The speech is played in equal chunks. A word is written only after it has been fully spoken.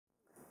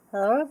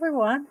Hello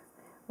everyone.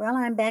 Well,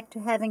 I'm back to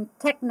having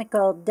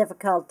technical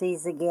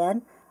difficulties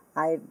again.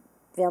 I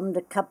filmed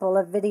a couple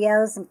of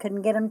videos and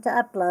couldn't get them to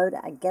upload.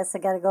 I guess I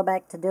got to go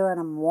back to doing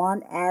them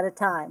one at a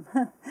time.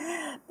 But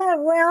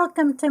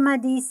welcome to my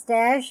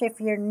DESTASH. If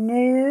you're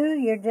new,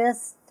 you're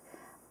just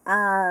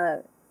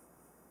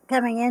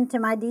coming into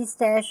my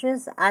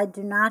DESTASHes. I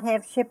do not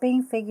have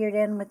shipping figured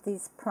in with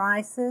these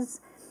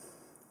prices.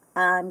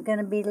 I'm going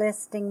to be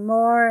listing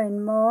more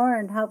and more,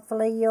 and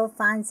hopefully you'll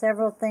find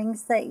several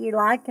things that you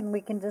like and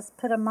we can just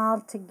put them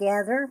all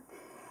together.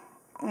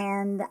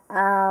 And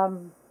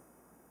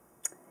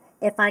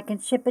if I can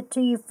ship it to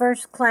you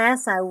first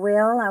class, I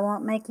will. I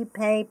won't make you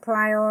pay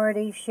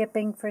priority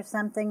shipping for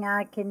something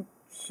I can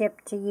ship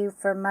to you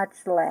for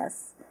much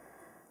less.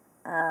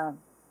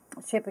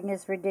 Shipping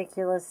is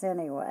ridiculous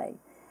anyway.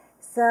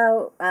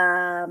 So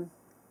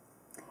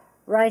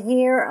right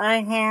here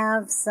I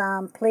have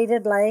some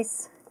pleated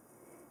lace.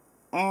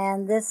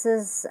 And this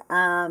is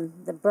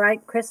the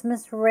bright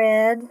Christmas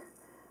red,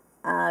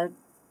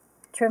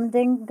 trimmed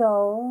in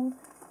gold.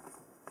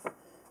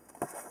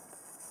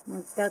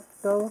 It's got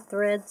gold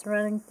threads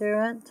running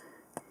through it.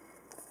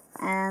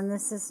 And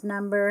this is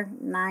number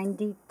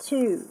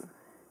 92.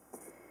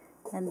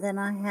 And then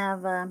I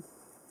have a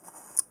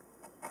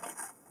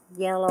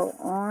yellow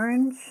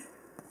orange.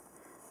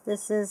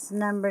 This is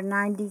number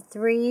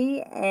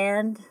 93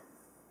 and,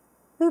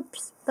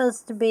 oops,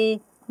 supposed to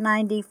be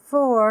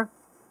 94.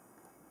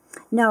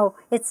 No,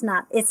 it's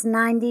not. It's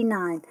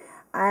 99.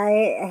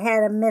 I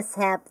had a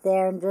mishap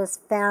there and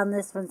just found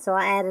this one, so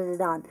I added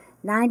it on.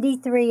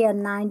 93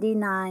 and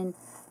 99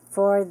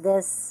 for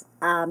this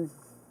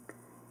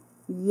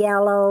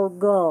yellow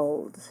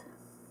gold.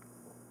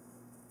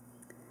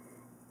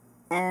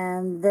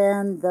 And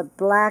then the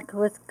black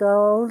with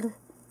gold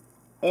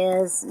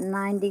is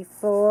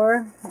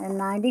 94 and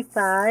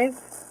 95.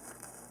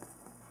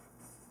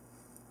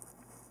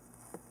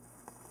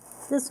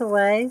 This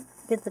way.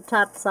 Get the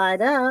top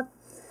side up,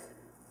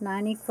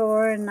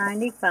 94 and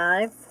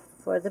 95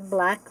 for the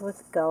black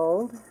with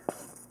gold.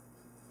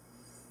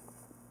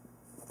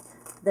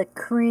 The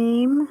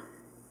cream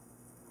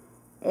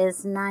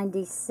is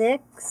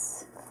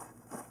 96.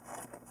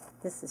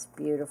 This is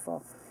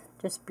beautiful.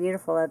 Just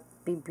beautiful. It'd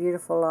be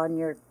beautiful on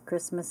your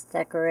Christmas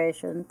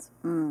decorations.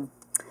 And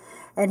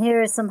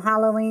here are some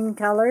Halloween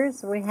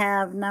colors. We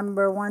have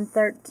number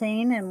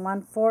 113 and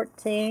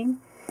 114.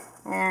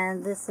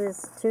 And this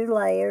is 2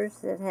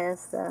 layers. It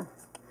has the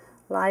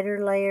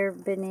lighter layer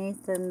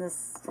beneath and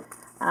this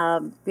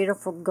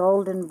beautiful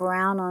golden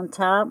brown on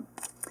top.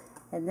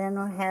 And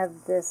then we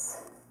have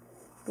this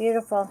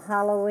beautiful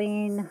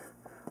Halloween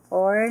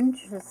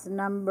orange. It's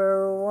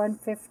number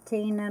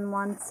 115 and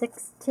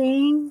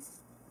 116.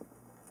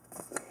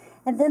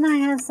 And then I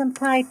have some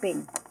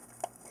piping.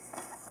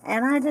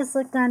 And I just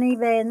looked on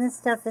eBay and this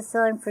stuff is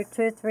selling for $2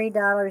 or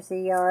 $3 a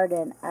yard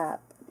and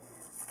up.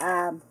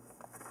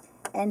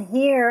 And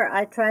here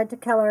I tried to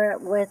color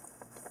it with,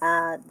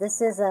 this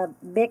is a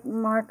Bic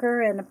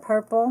marker in a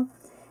purple,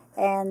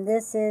 and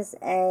this is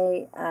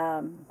a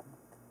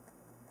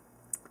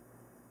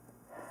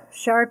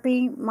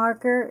Sharpie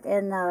marker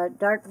in a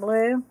dark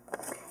blue,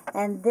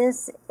 and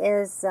this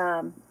is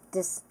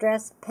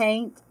distressed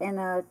paint in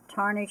a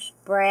tarnished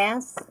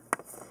brass.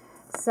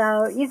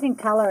 So you can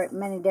color it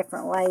many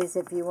different ways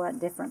if you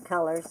want different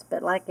colors,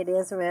 but like it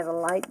is, we have a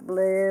light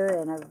blue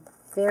and a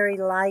very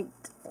light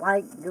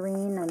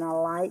green and a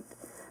light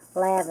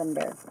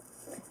lavender.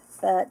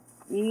 But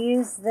you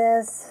use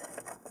this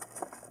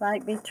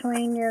like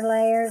between your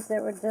layers.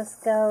 It would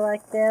just go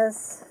like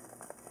this.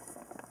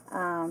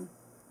 I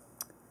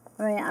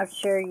mean, I'm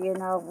sure you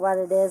know what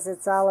it is.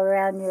 It's all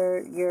around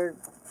your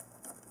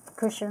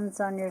cushions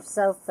on your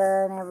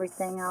sofa and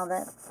everything, all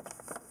that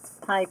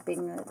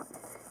piping that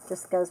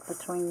just goes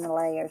between the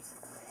layers.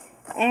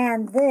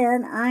 And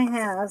then I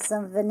have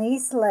some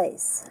VENICE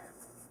lace.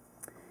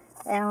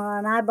 And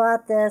when I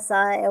bought this,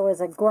 it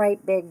was a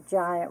great big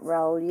giant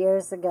roll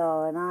years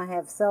ago, and I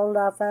have sold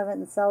off of it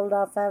and sold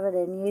off of it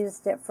and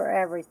used it for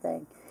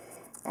everything.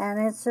 And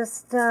it's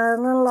just a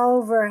little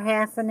over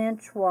 ½ an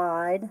inch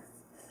wide.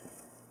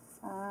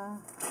 Well,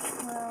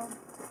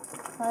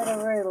 quite a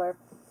ruler.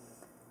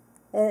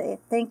 I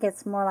think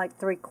it's more like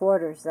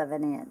 3/4 of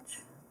an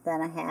inch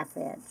than a ½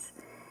 inch.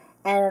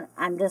 And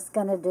I'm just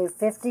going to do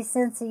 50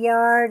 cents a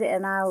yard,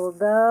 and I will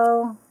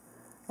go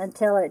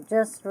until it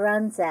just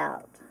runs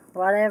out.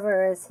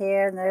 Whatever is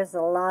here, and there's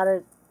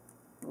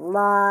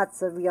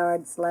lots of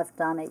yards left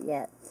on it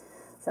yet.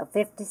 So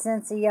 50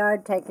 cents a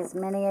yard, take as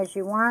many as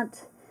you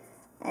want.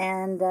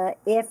 And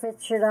if it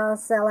should all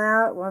sell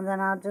out, well then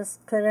I'll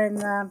just put in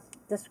the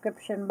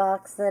description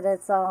box that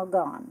it's all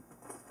gone.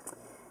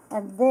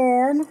 And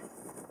then,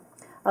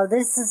 oh,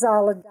 this is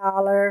all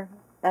 $1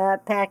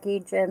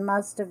 package, and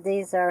most of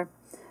these they're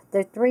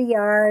 3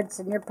 yards,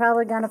 and you're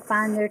probably going to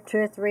find they're 2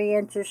 or 3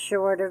 inches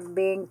short of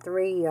being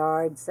 3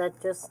 yards. That's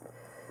just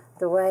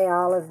the way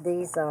all of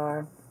these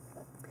are.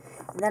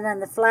 And then on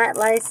the flat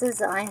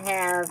laces, I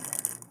have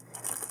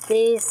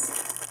these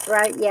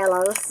bright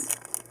yellows,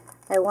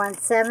 at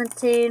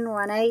 117,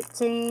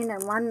 118,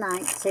 and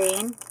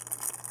 119.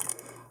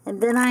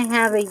 And then I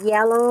have a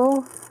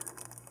yellow,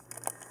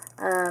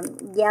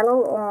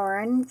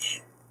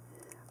 yellow-orange,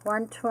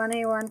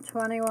 120,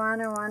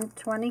 121, and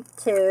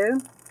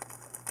 122.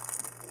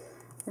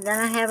 And then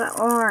I have an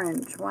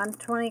orange,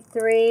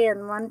 123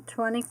 and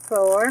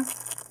 124.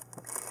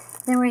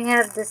 Then we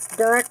have this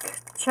dark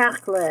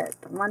chocolate,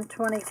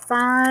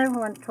 125,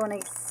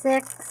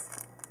 126,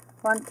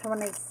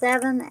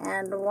 127,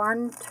 and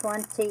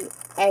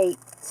 128.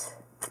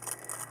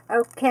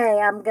 Okay,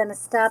 I'm going to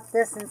stop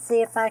this and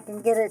see if I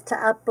can get it to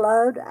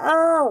upload.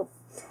 Oh,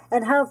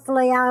 and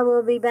hopefully I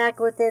will be back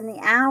within the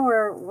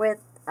hour with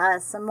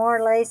some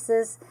more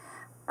laces.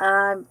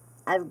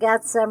 I've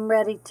got some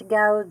ready to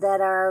go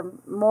that are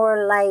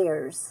more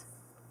layers.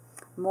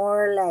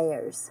 More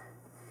layers.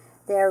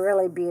 They're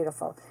really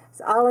beautiful.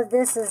 So all of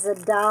this is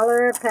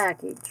 $1 a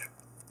package.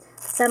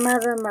 Some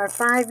of them are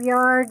 5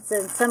 yards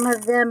and some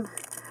of them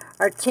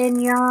are 10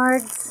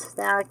 yards.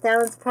 Now, that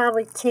one's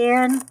probably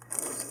 10.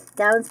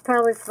 That one's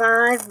probably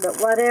 5. But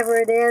whatever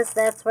it is,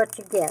 that's what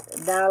you get.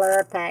 $1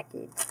 a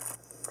package.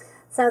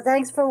 So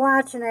thanks for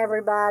watching,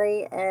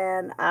 everybody.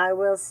 And I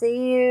will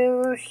see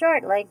you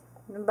shortly.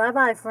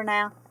 Bye-bye for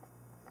now.